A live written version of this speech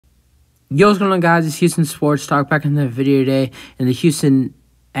Yo, what's going on, guys? It's Houston Sports Talk back in the video today. And the Houston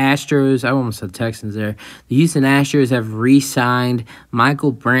Astros, I almost said Texans there. The Houston Astros have re-signed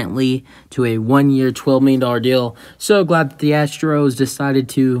Michael Brantley to a one-year, $12 million deal. So glad that the Astros decided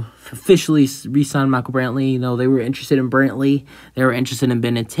to officially re-sign Michael Brantley. You know, they were interested in Brantley. They were interested in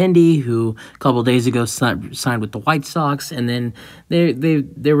Benintendi, who a couple of days ago signed with the White Sox. And then they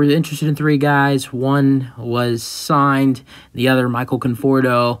were interested in three guys. One was signed. The other, Michael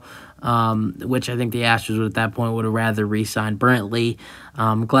Conforto, which I think the Astros at that point would have rather re-signed Brantley.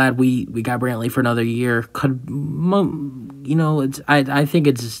 Glad we got Brantley for another year. I think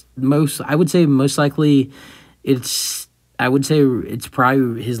it's most likely it's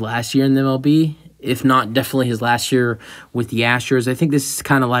probably his last year in the MLB. If not, definitely his last year with the Astros. I think this is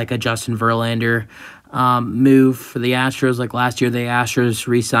kind of like a Justin Verlander move for the Astros. Like last year, the Astros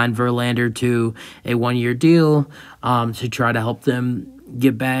re-signed Verlander to a one-year deal to try to help them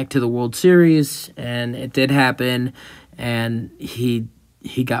get back to the World Series, and it did happen, and he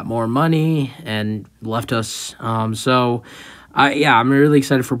got more money and left us. I'm really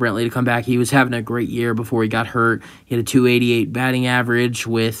excited for Brantley to come back. He was having a great year before he got hurt. He had a .288 batting average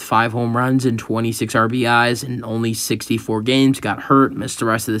with 5 home runs and 26 RBIs in only 64 games. Got hurt, missed the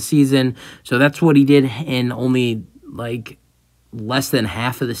rest of the season. So that's what he did in only less than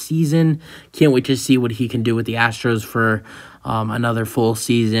half of the season. Can't wait to see what he can do with the Astros for another full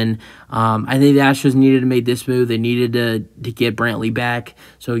season. I think the Astros needed to make this move. They needed to get Brantley back.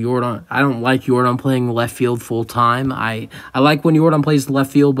 So I don't like Jordan playing left field full time. I like when Jordan plays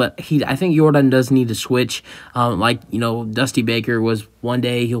left field, but I think Jordan does need to switch. Dusty Baker was one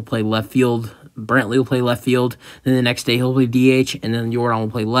day he'll play left field. Brantley will play left field, then the next day he'll play DH, and then Jordan will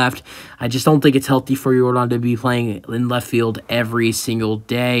play left. I just don't think it's healthy for Jordan to be playing in left field every single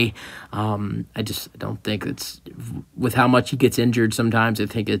day. I just don't think it's, with how much he gets injured sometimes, I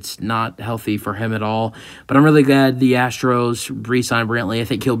think it's not healthy for him at all. But I'm really glad the Astros re-signed Brantley. I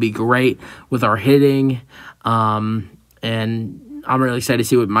think he'll be great with our hitting, and I'm really excited to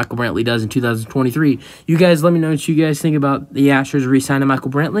see what Michael Brantley does in 2023. You guys let me know what you guys think about the Astros re-signing Michael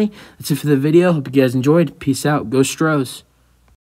Brantley. That's it for the video. Hope you guys enjoyed. Peace out. Go Stros.